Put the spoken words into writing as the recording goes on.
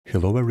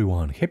Hello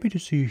everyone, happy to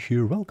see you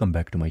here, welcome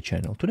back to my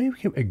channel. Today we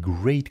have a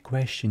great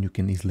question. You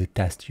can easily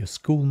test your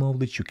school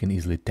knowledge, you can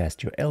easily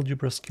test your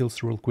algebra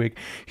skills real quick.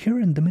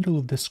 Here in the middle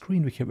of the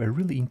screen we have a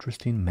really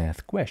interesting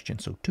math question.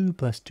 So 2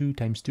 plus 2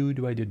 times 2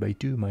 divided by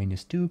 2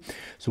 minus 2.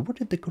 So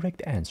what is the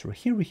correct answer?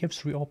 Here we have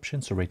three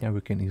options, so right now we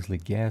can easily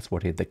guess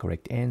what is the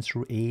correct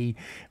answer, A,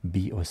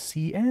 B or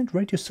C, and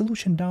write your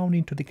solution down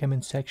into the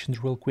comment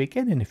sections real quick,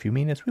 and in a few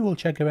minutes we will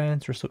check our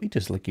answer. So it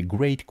is like a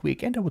great,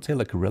 quick, and I would say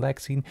like a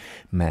relaxing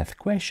math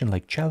question,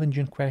 like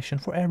challenging question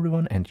for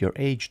everyone, and your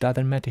age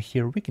doesn't matter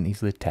here. We can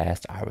easily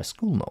test our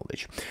school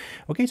knowledge.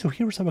 Okay, so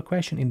here's our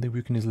question.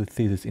 We can easily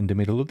see this in the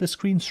middle of the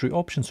screen, three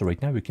options. So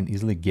right now we can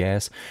easily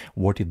guess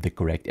what is the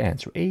correct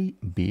answer, A,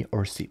 B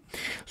or C.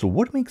 So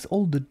what makes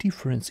all the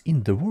difference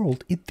in the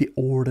world is the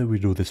order we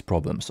do these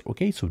problems.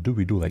 Okay, so do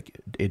we do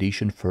like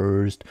addition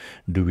first,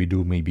 do we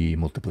do maybe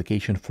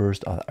multiplication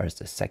first as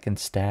the second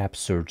step,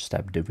 third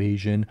step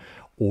division,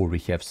 or we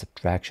have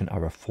subtraction,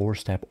 our fourth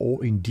step,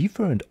 or in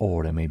different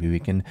order. Maybe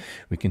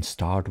we can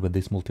start with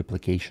this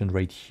multiplication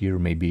right here,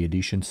 maybe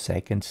addition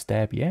second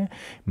step, yeah,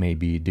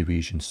 maybe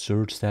division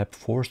third step,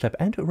 fourth step,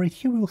 and right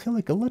here we will have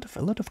like a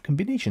lot of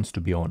combinations. To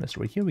be honest,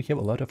 right here we have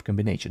a lot of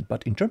combinations.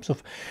 But in terms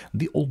of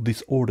all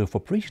this order of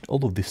operation,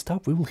 all of this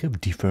stuff, we will have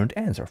different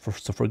answer.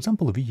 So for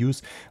example, we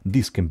use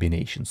this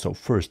combination. So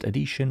first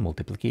addition,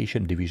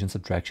 multiplication, division,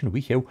 subtraction, we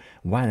have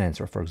one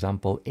answer. For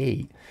example,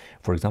 A.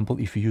 For example,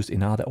 if we use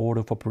another order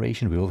of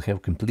operation, we will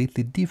have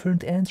completely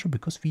different answer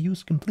because we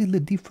use completely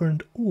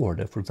different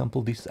order. For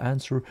example, this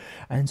answer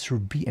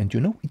B, and you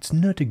know it's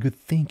not a good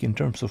thing in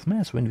terms of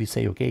math when we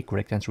say okay,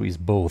 correct answer is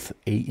both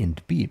A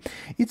and B.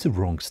 It's a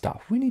wrong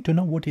stuff. We need to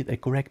know what is a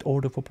correct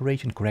order of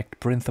operation, correct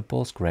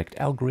principles, correct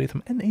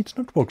algorithm, and it's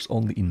not works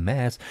only in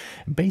math.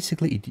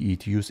 Basically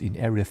it used in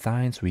area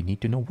science. We need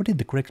to know what is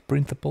the correct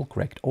principle,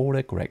 correct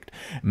order, correct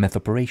math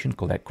operation,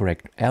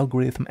 correct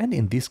algorithm, and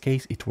in this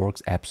case it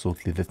works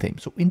absolutely the same.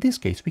 So in this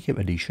case we have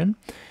addition,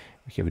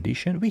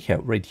 we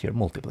have right here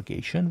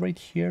multiplication, right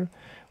here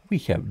we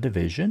have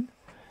division,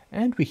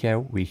 and we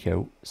have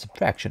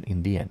subtraction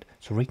in the end.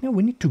 So right now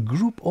we need to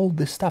group all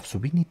this stuff. So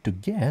we need to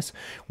guess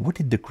what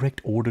is the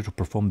correct order to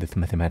perform this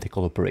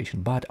mathematical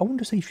operation. But I want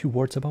to say a few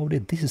words about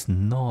it. This is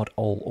not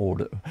all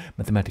order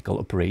mathematical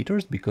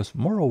operators, because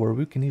moreover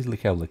we can easily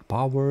have like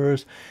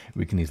powers,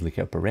 we can easily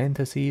have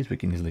parentheses, we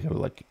can easily have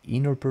like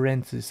inner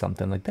parentheses,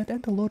 something like that,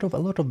 and a lot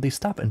of this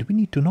stuff. And we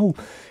need to know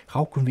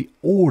how can we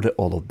order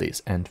all of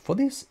this. And for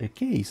this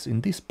case,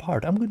 in this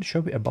part, I'm going to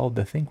show you about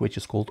the thing which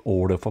is called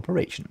order of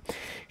operation.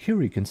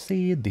 Here you can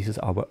see this is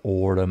our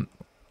order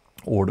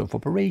of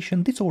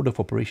operation. This order of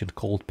operation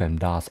called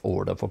PEMDAS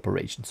order of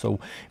operation. So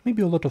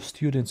maybe a lot of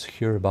students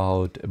hear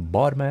about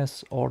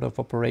BODMAS order of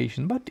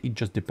operation, but it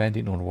just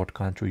depending on what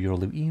country you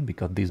live in,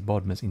 because this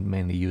BODMAS is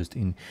mainly used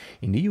in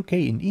the UK,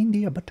 in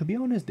India. But to be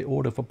honest, the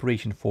order of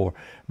operation for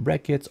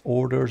brackets,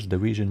 orders,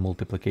 division,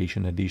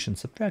 multiplication, addition,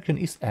 subtraction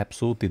is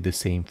absolutely the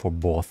same for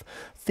both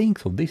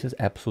things. So this is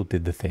absolutely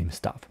the same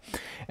stuff.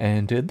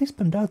 And this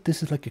PEMDAS,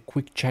 this is like a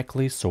quick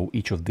checklist. So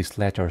each of these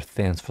letters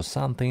stands for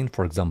something.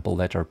 For example,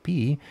 letter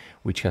P,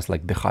 which has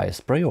like the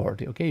highest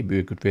priority. Okay,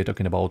 we're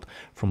talking about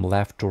from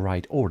left to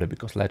right order,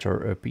 because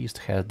letter P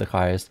has the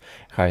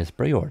highest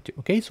priority.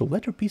 Okay, so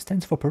letter P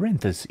stands for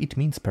parentheses. It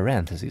means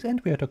parentheses, and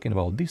we are talking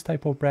about this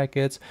type of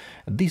brackets.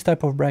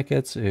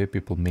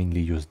 People mainly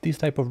use this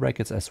type of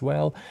brackets as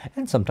well,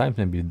 and sometimes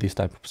maybe this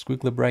type of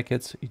squiggly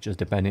brackets. It just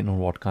depending on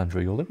what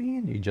country you live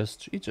in. It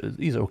just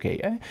is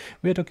okay.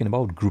 We are talking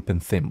about group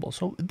and symbols.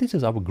 So this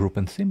is our group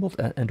and symbols,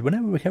 and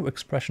whenever we have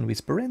expression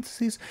with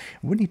parentheses,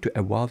 we need to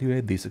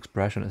evaluate this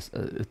expression as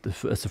the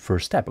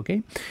first step.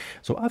 Okay,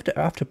 so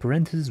after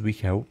parentheses we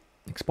have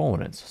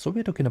exponents. So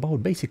we're talking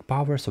about basic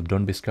powers, so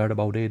don't be scared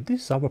about it.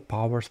 This is our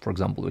powers. For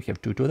example, we have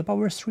 2 to the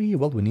power 3.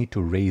 Well, we need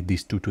to raise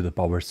this 2 to the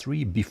power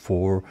 3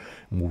 before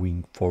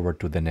moving forward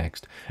to the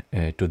next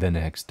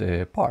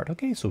part.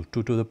 Okay, so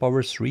 2 to the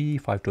power 3,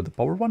 5 to the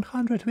power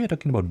 100. We are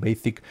talking about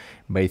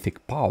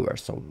basic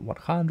powers. So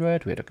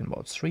 100, we are talking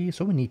about 3.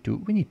 So we need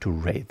to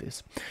raise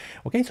this.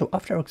 Okay, so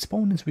after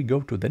exponents we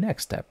go to the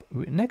next step.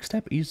 Next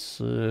step is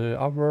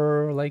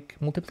our like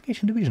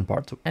multiplication division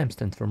part. So M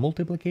stands for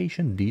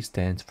multiplication, D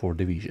stands for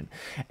division,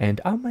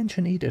 and I'll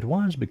mention it at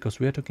once because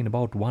we are talking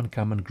about one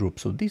common group.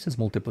 So this is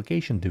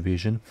multiplication,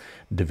 division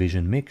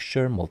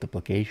mixture,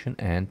 multiplication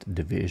and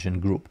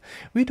division group.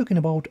 We're talking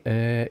about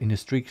in a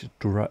strict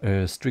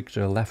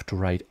left to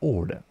right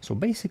order. So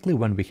basically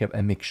when we have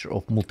a mixture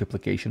of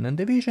multiplication and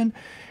division,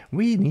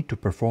 we need to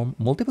perform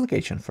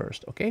multiplication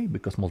first, okay,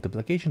 because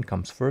multiplication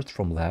comes first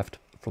from left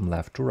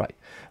to right.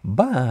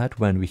 But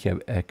when we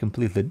have a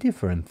completely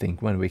different thing,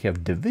 when we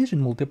have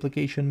division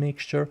multiplication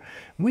mixture,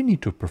 we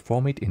need to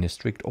perform it in a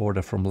strict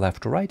order from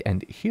left to right.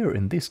 And here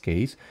in this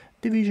case,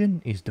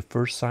 division is the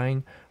first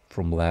sign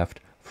from left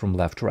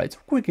to right. So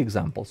quick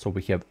example. So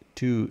we have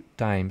 2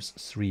 times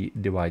 3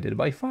 divided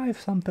by 5,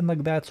 something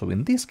like that. So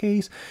in this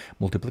case,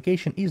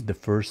 multiplication is the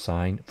first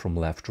sign from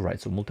left to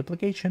right. So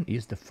multiplication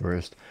is the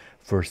first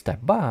step.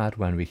 But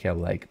when we have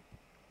like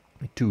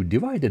 2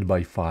 divided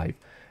by 5,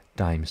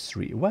 times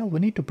 3? Well, we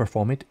need to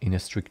perform it in a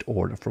strict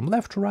order from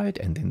left to right,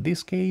 and in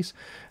this case,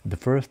 the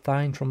first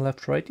sign from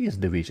left to right is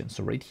division.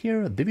 So right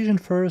here, division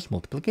first,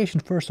 multiplication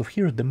first. So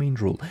here's the main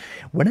rule.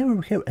 Whenever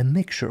we have a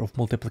mixture of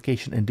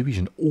multiplication and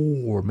division,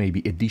 or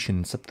maybe addition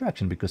and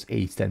subtraction, because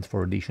A stands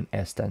for addition,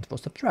 S stands for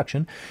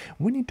subtraction,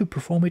 we need to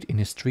perform it in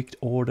a strict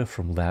order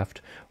from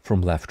left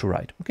to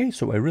right. Okay,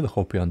 so I really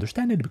hope you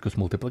understand it, because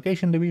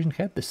multiplication and division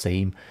have the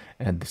same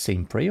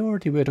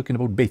priority. We're talking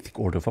about basic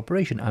order of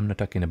operation. I'm not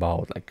talking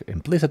about like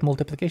implicit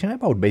multiplication,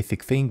 about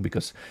basic thing,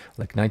 because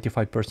like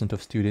 95%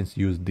 of students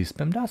use this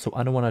PEMDAS, so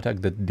I don't want to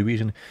attack that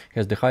division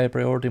has the higher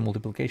priority,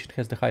 multiplication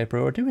has the higher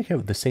priority. We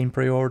have the same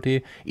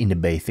priority in a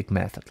basic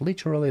method,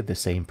 literally the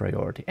same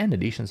priority, and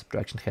addition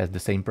subtraction has the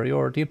same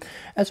priority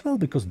as well,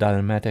 because it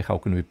doesn't matter how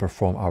can we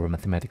perform our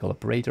mathematical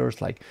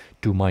operators like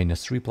 2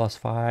 minus 3 plus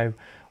 5,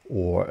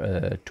 or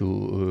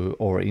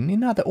or in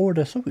another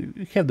order, so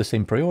we have the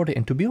same priority.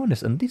 And to be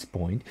honest, at this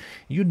point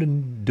you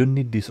don't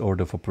need this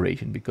order of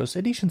operation, because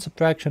addition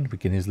subtraction we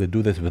can easily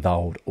do this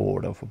without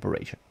order of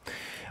operation.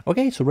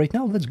 Okay, so right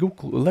now let's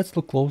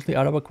look closely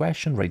at our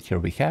question. Right here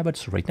we have it.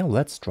 So right now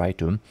let's try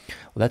to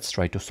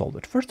solve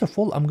it. First of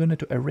all, I'm going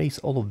to erase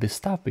all of this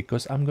stuff,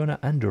 because I'm going to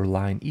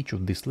underline each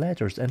of these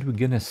letters, and we're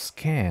going to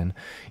scan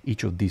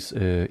each of these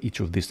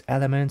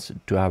elements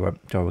to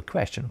our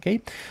question.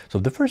 Okay, so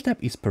the first step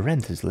is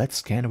parentheses. Let's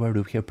scan where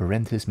do we have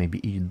parentheses, maybe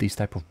this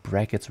type of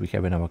brackets we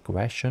have in our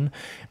question.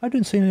 I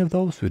don't see any of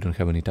those. We don't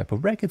have any type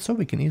of brackets, so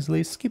we can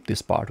easily skip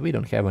this part. We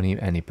don't have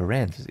any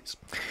parentheses.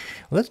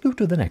 Let's go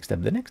to the next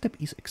step. The next step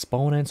is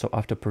exponents. So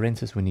after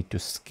parentheses, we need to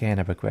scan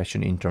our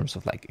question in terms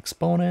of like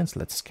exponents.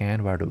 Let's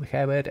scan where do we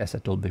have it. As I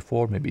told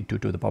before, maybe 2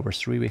 to the power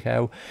 3 we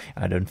have.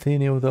 I don't see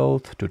any of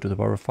those. 2 to the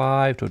power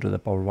 5, 2 to the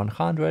power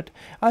 100.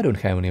 I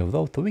don't have any of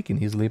those, so we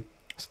can easily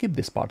skip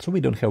this part. So we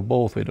don't have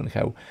both, we don't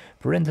have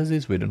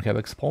parentheses, we don't have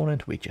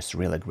exponent, which is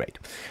really great.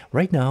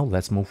 Right now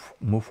let's move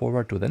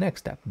forward to the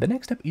next step. The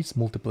next step is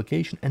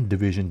multiplication and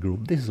division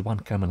group. This is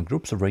one common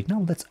group. So right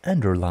now let's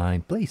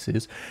underline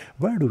places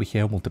where do we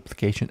have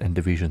multiplication and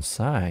division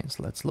signs.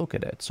 Let's look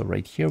at it. So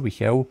right here we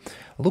have,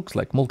 looks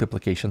like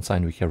multiplication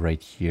sign we have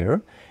right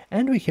here,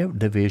 and we have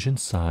division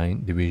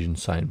sign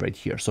right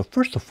here. So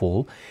first of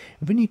all,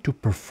 we need to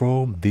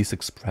perform this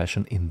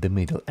expression in the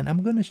middle, and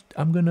I'm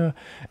gonna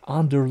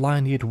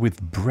underline it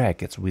with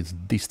brackets,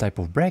 with this type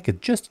of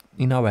bracket. Just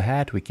in our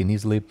head we can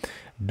easily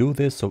do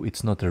this, so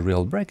it's not a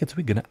real brackets.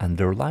 We're gonna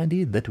underline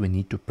it that we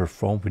need to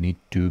perform, we need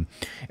to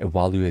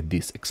evaluate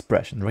this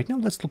expression. Right now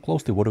let's look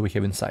closely. What do we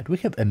have inside? We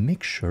have a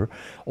mixture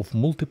of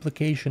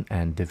multiplication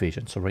and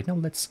division. So right now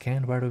let's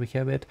scan where do we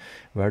have it,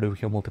 where do we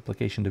have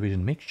multiplication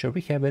division mixture.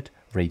 We have it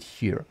right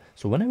here.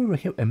 So whenever we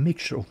have a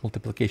mixture of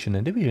multiplication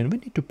and division, we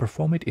need to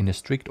perform it in a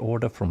strict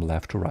order from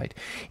left to right.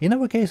 In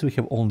our case we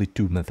have only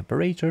two math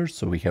operators,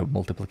 so we have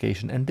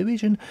multiplication and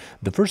division.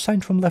 The first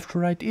sign from left to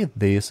right is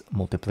this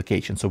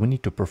multiplication, so we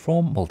need to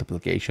perform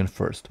multiplication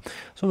first.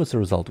 So as a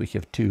result we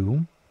have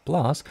 2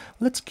 plus,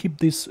 let's keep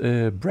these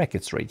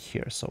brackets right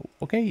here. So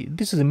okay,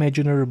 this is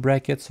imaginary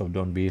bracket, so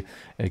don't be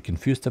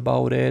confused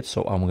about it.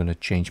 So I'm gonna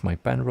change my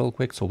pen real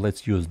quick. So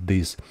let's use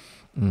these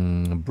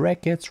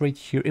brackets right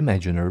here,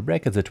 imaginary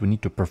brackets, that we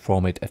need to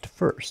perform it at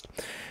first.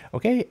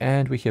 Okay,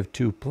 and we have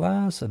 2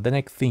 plus, the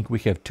next thing we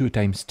have 2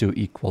 times 2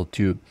 equal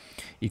to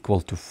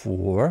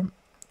 4,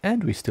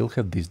 and we still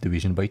have this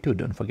division by 2,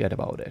 don't forget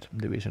about it,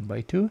 division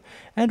by 2,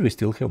 and we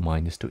still have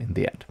minus 2 in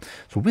the end.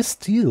 So we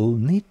still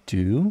need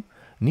to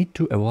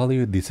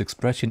evaluate this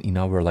expression in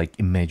our like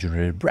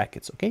imaginary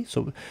brackets. Okay,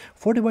 so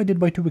 4 divided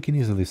by 2, we can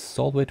easily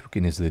solve it, we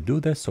can easily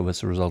do this. So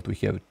as a result we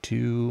have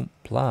 2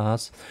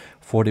 plus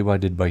 4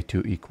 divided by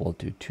 2 equal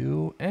to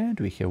 2, and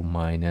we have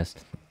minus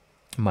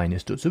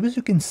 2. So as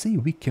you can see,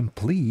 we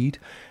complete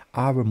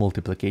our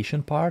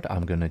multiplication part.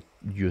 I'm gonna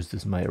use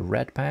this my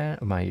red pen,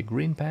 my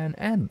green pen,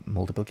 and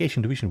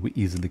multiplication division we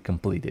easily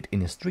completed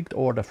in a strict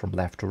order from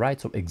left to right.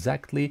 So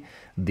exactly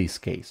this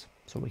case.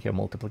 So we have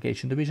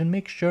multiplication division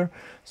mixture,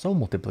 so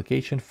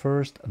multiplication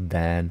first,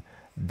 then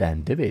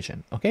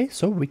division. Okay,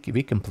 so we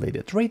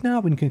completed. Right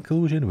now in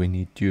conclusion we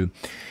need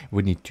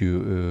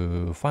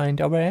to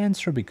find our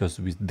answer, because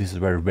this is a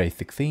very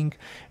basic thing,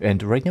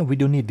 and right now we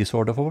don't need this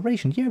order of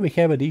operation. Yeah, we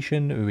have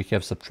addition, we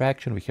have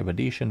subtraction, we have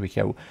addition, we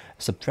have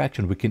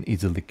subtraction. We can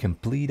easily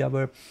complete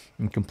our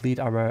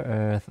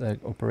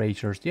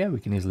operators. Yeah, we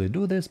can easily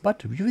do this,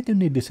 but we don't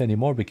need this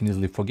anymore. We can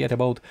easily forget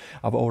about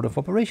our order of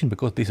operation,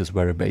 because this is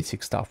very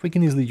basic stuff. We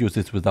can easily use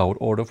this without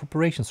order of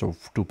operation. So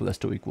 2 plus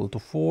 2 equal to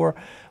 4,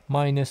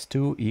 minus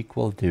 2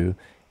 equal to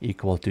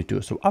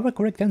 2. So our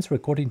correct answer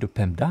according to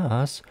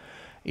PEMDAS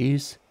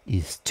is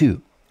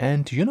 2.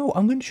 And you know,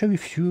 I'm going to show you a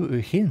few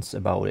hints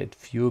about it,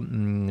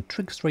 few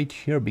tricks right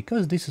here,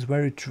 because this is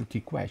very tricky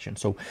question.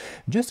 So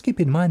just keep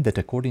in mind that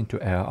according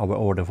to our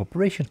order of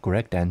operation,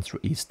 correct answer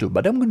is 2.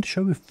 But I'm going to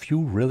show you a few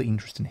really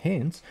interesting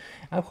hints.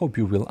 I hope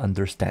you will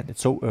understand it.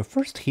 So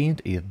first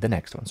hint is the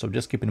next one. So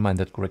just keep in mind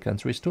that correct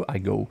answer is 2. I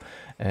go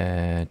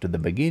to the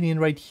beginning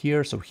right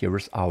here. So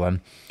here's our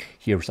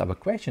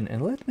question,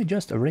 and let me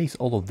just erase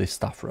all of this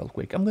stuff real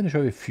quick. I'm going to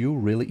show you a few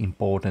really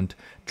important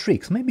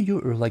tricks. Maybe you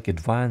are like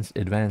advanced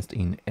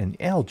in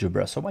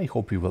algebra, so I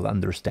hope you will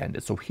understand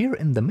it. So here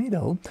in the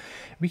middle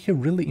we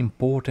have really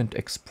important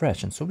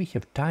expression. So we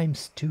have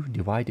times 2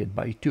 divided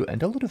by 2,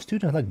 and a lot of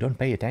students like don't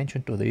pay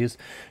attention to this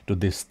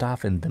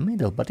stuff in the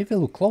middle. But if you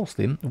look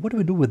closely, what do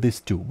we do with this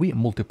 2? We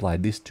multiply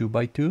this 2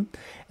 by 2,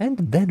 and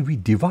then we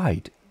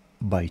divide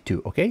by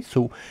 2. Okay,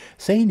 so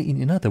saying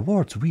in other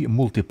words, we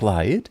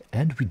multiply it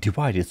and we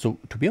divide it. So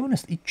to be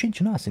honest, it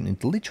changed nothing.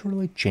 It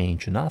literally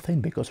changed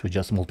nothing, because we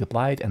just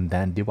multiply it and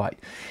then divide.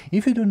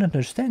 If you don't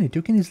understand it,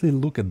 you can easily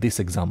look at this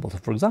example. So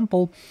for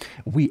example,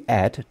 we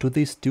add to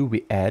this 2,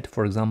 we add,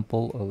 for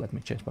example, let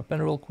me change my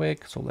pen real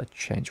quick. So let's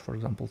change, for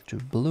example, to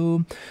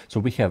blue. So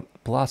we have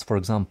plus, for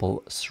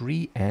example,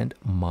 3 and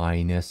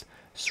minus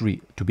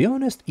 3. To be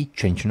honest, it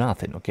changed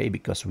nothing, okay,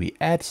 because we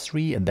add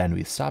 3 and then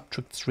we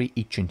subtract 3,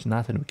 it changed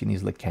nothing. We can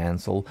easily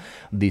cancel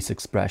this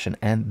expression.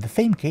 And the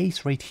same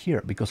case right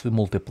here, because we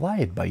multiply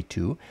it by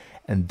 2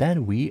 and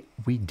then we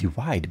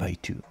divide by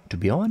 2. To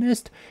be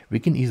honest, we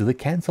can easily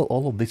cancel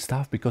all of this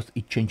stuff because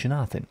it changed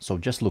nothing. So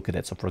just look at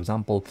it. So for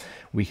example,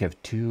 we have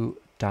 2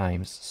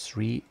 times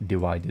 3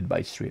 divided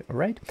by 3. All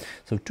right,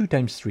 so 2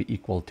 times 3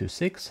 equal to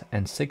 6,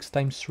 and 6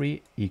 times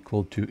 3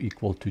 equal to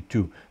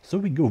 2. So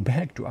we go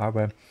back to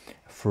our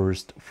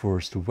first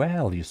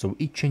value. So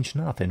it changed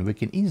nothing. We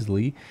can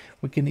easily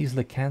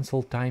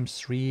cancel times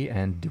 3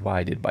 and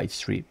divide it by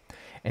 3.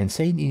 And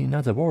saying in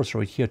other words,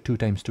 right here, 2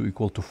 times 2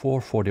 equal to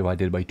 4, 4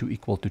 divided by 2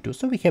 equal to 2.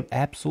 So we have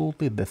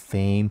absolutely the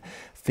same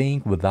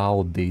thing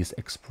without this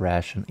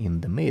expression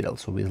in the middle.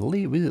 So we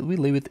leave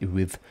it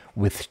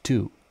with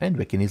 2, and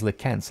we can easily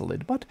cancel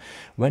it. But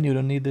when you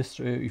don't need this,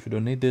 if you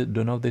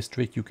don't know this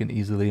trick, you can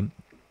easily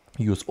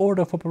use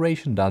order of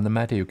operation. Doesn't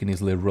matter, you can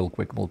easily real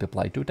quick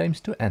multiply 2 times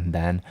 2 and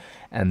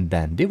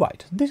then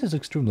divide. This is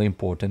extremely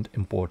important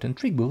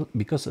trick,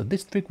 because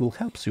this trick will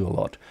help you a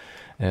lot.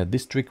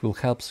 This trick will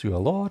help you a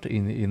lot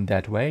in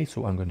that way.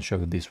 So I'm going to show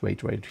you this way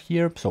right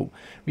here. So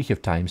we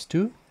have times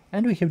 2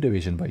 and we have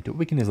division by 2.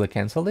 We can easily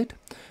cancel it.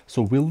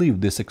 So we'll leave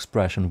this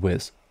expression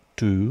with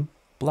 2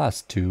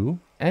 plus 2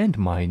 and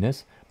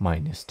minus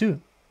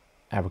 2.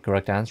 Our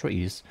correct answer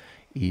is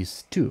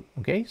 2.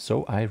 Okay,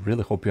 so I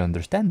really hope you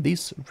understand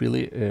this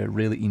really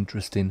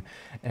interesting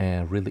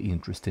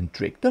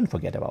trick. Don't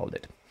forget about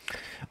it.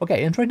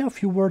 Okay, and right now a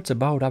few words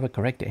about our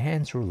correct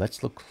answer.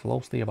 Let's look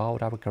closely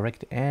about our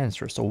correct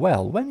answer. So,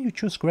 well, when you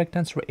choose correct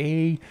answer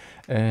A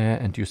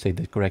and you say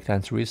the correct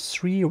answer is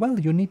 3, well,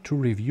 you need to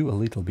review a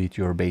little bit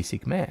your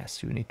basic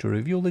math. You need to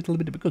review a little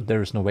bit, because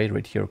there is no way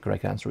right here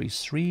correct answer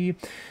is 3.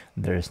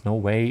 There is no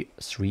way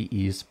 3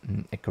 is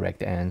a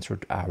correct answer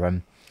to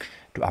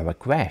our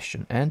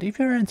question. And if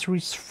your answer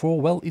is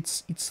 4, well,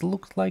 it's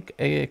looks like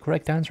a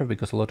correct answer,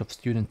 because a lot of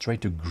students try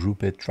to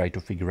group it, try to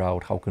figure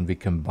out how can we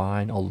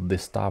combine all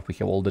this stuff. We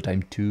have all the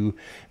time 2,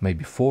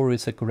 maybe 4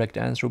 is a correct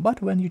answer.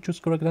 But when you choose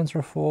correct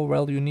answer 4,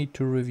 well, you need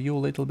to review a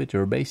little bit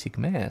your basic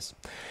math.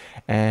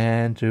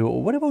 And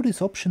what about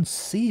this option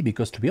C?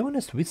 Because to be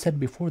honest, we said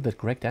before that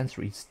correct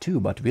answer is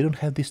 2, but we don't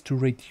have this 2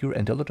 right here,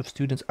 and a lot of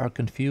students are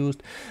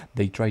confused.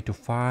 They try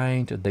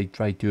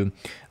to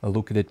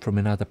look at it from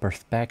another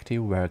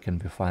perspective. Where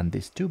can we find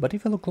this 2? But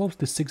if you look close,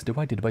 the 6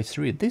 divided by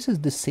 3, this is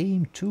the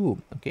same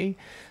 2. Okay,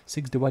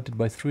 6 divided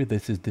by 3,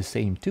 this is the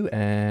same 2.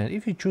 And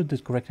if you choose the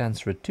correct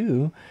answer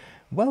 2,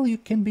 well, you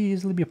can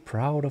easily be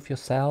proud of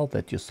yourself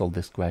that you solved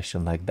this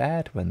question like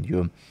that. When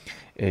you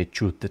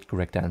choose the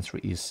correct answer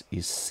is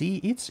C,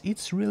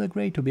 it's really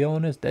great, to be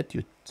honest, that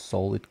you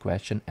solved the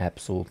question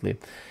absolutely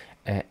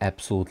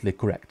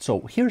correct.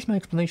 So here's my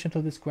explanation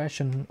to this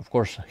question. Of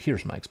course,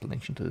 here's my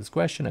explanation to this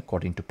question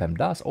according to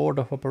PEMDAS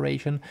order of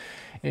operation.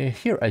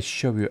 Here I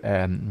show you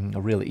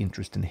really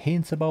interesting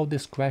hints about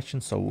this question,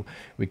 so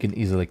we can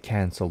easily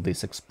cancel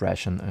this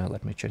expression.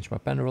 Let me change my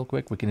pen real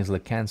quick. We can easily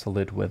cancel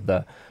it with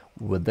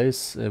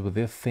this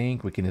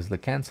thing. We can easily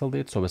cancel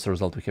it. So as a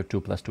result, we have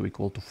 2 plus 2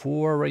 equal to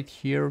 4 right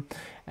here,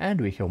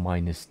 and we have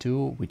minus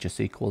 2, which is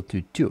equal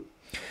to 2.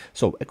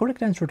 So a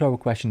correct answer to our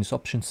question is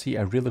option C.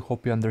 I really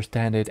hope you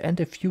understand it. And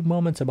a few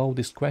moments about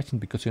this question,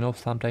 because you know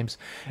sometimes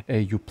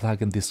you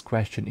plug in this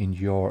question in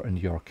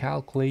your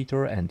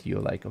calculator and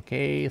you're like,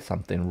 okay,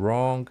 something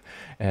wrong.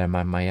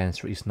 My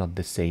answer is not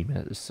the same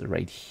as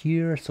right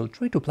here. So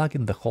try to plug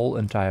in the whole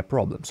entire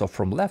problem. So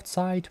from left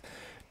side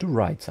to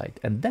right side,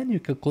 and then your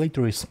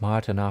calculator is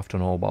smart enough to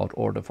know about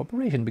order of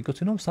operation, because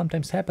you know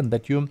sometimes happen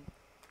that you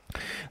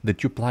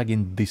plug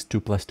in this 2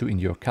 plus 2 in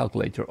your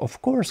calculator.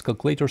 Of course,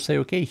 calculator say,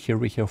 okay, here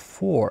we have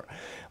 4,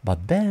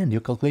 but then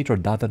your calculator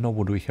doesn't know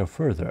what we have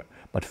further.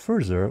 But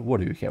further, what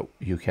do you have?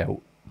 You have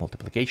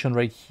multiplication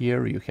right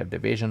here, you have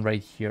division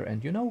right here,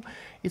 and you know,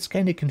 it's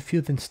kind of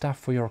confusing stuff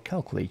for your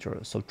calculator.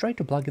 So try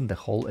to plug in the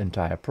whole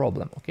entire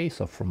problem. Okay,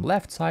 so from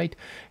left side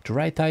to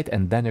right side,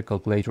 and then your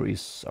calculator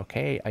is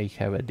okay. I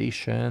have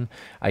addition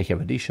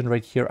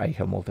right here, I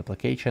have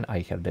multiplication, I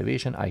have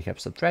division, I have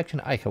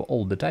subtraction, I have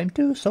all the time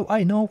too. So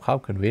I know how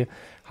can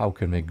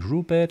we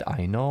group it.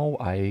 I know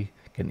I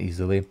can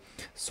easily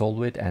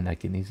solve it, and I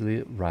can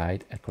easily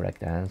write a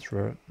correct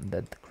answer.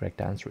 That the correct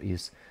answer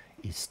is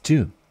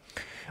 2.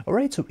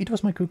 Alright, so it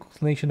was my quick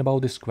explanation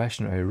about this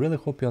question. I really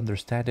hope you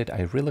understand it.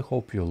 I really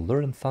hope you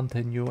learned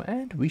something new,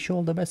 and wish you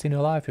all the best in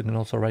your life. You can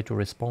also write your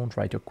response,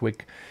 write your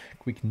quick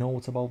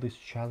notes about this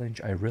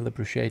challenge. I really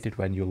appreciate it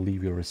when you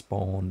leave your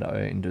response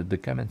in the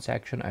comment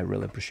section. I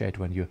really appreciate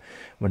when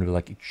we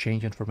like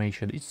exchange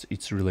information.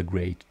 It's really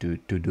great to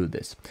do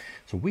this.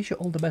 So wish you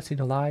all the best in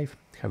your life.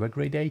 Have a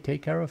great day.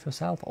 Take care of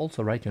yourself.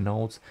 Also write your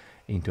notes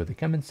into the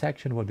comment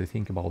section what do you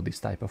think about this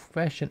type of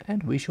question,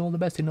 and wish you all the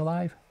best in your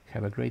life.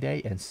 Have a great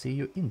day and see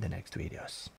you in the next videos.